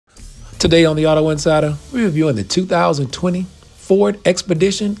Today on the Auto Insider, we're reviewing the 2020 Ford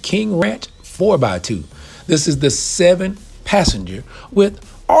Expedition King Ranch 4x2. This is the 7-passenger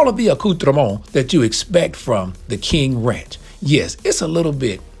with all of the accoutrements that you expect from the King Ranch. Yes, it's a little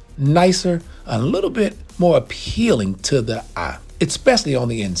bit nicer, a little bit more appealing to the eye, especially on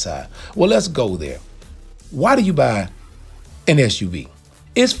the inside. Well, let's go there. Why do you buy an SUV?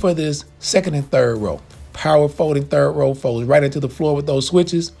 It's for this second and third row. Power folding third row folds right into the floor with those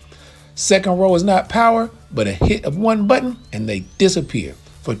switches. Second row is not power, but a hit of one button and they disappear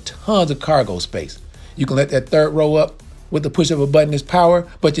for tons of cargo space. You can let that third row up with the push of a button as power,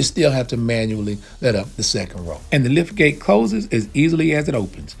 but you still have to manually let up the second row. And the lift gate closes as easily as it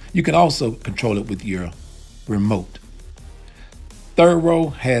opens. You can also control it with your remote. Third row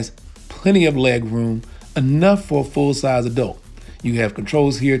has plenty of leg room, enough for a full-size adult. You have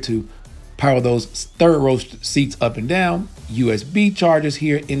controls here to power those third row seats up and down, USB chargers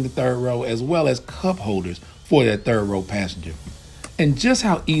here in the third row, as well as cup holders for that third row passenger. And just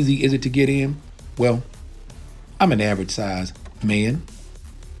how easy is it to get in? Well, I'm an average size man,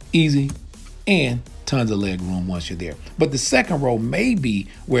 easy, and tons of leg room once you're there. But the second row may be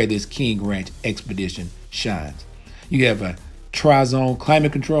where this King Ranch Expedition shines. You have a tri-zone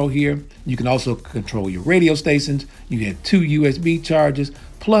climate control here. You can also control your radio stations. You have 2 USB chargers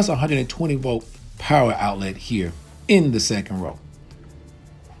plus a 120-volt power outlet here in the second row.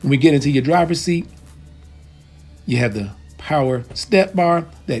 When we get into your driver's seat, you have the power step bar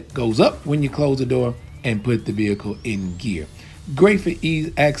that goes up when you close the door and put the vehicle in gear. Great for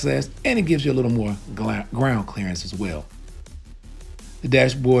ease access, and it gives you a little more ground clearance as well. The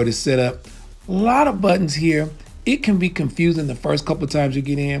dashboard is set up. A lot of buttons here. It can be confusing the first couple of times you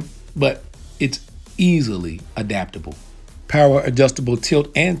get in, but it's easily adaptable. Power adjustable tilt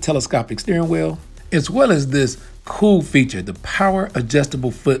and telescopic steering wheel, as well as this cool feature, the power adjustable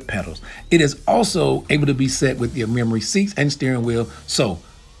foot pedals. It is also able to be set with your memory seats and steering wheel. So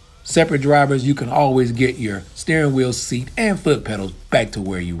separate drivers, you can always get your steering wheel, seat, and foot pedals back to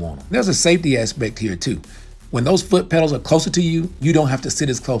where you want them. There's a safety aspect here too. When those foot pedals are closer to you, you don't have to sit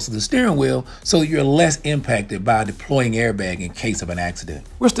as close to the steering wheel, so you're less impacted by deploying airbag in case of an accident.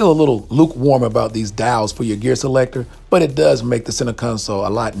 We're still a little lukewarm about these dials for your gear selector, but it does make the center console a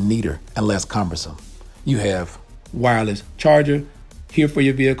lot neater and less cumbersome. You have wireless charger here for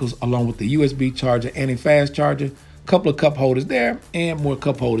your vehicles, along with the USB charger and a fast charger. A couple of cup holders there and more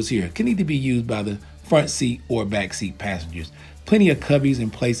cup holders here. Can need to be used by the front seat or back seat passengers. Plenty of cubbies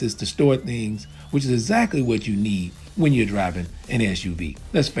and places to store things, which is exactly what you need when you're driving an SUV.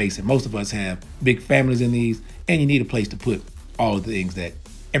 Let's face it, most of us have big families in these, and you need a place to put all the things that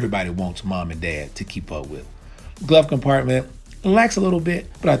everybody wants mom and dad to keep up with. Glove compartment lacks a little bit,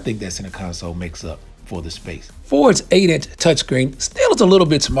 but I think that center console makes up for the space. Ford's 8-inch touchscreen still is a little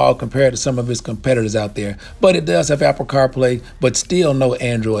bit small compared to some of its competitors out there, but it does have Apple CarPlay, but still no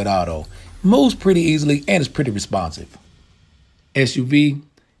Android Auto. Moves pretty easily and is pretty responsive. SUV,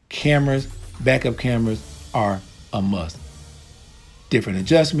 cameras, backup cameras are a must. Different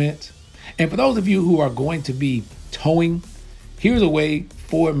adjustments. And for those of you who are going to be towing, here's a way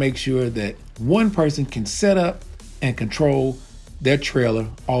Ford makes sure that one person can set up and control their trailer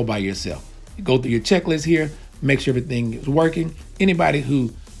all by yourself. You go through your checklist here, make sure everything is working. Anybody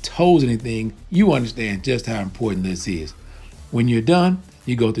who tows anything, you understand just how important this is. When you're done,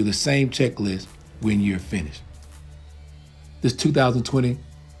 you go through the same checklist when you're finished. This 2020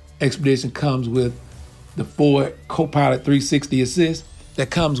 Expedition comes with the Ford Copilot 360 Assist that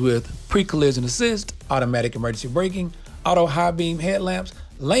comes with pre-collision assist, automatic emergency braking, auto high beam headlamps,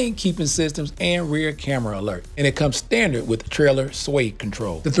 lane keeping systems, and rear camera alert. And it comes standard with the trailer sway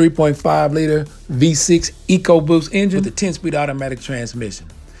control. The 3.5-liter V6 EcoBoost engine with the 10-speed automatic transmission.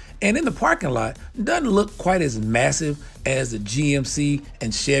 And in the parking lot, it doesn't look quite as massive as the GMC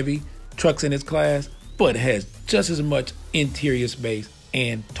and Chevy trucks in its class, but it has just as much interior space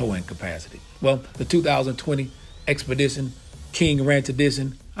and towing capacity. Well, the 2020 Expedition King Ranch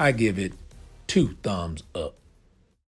Edition, I give it 2 thumbs up.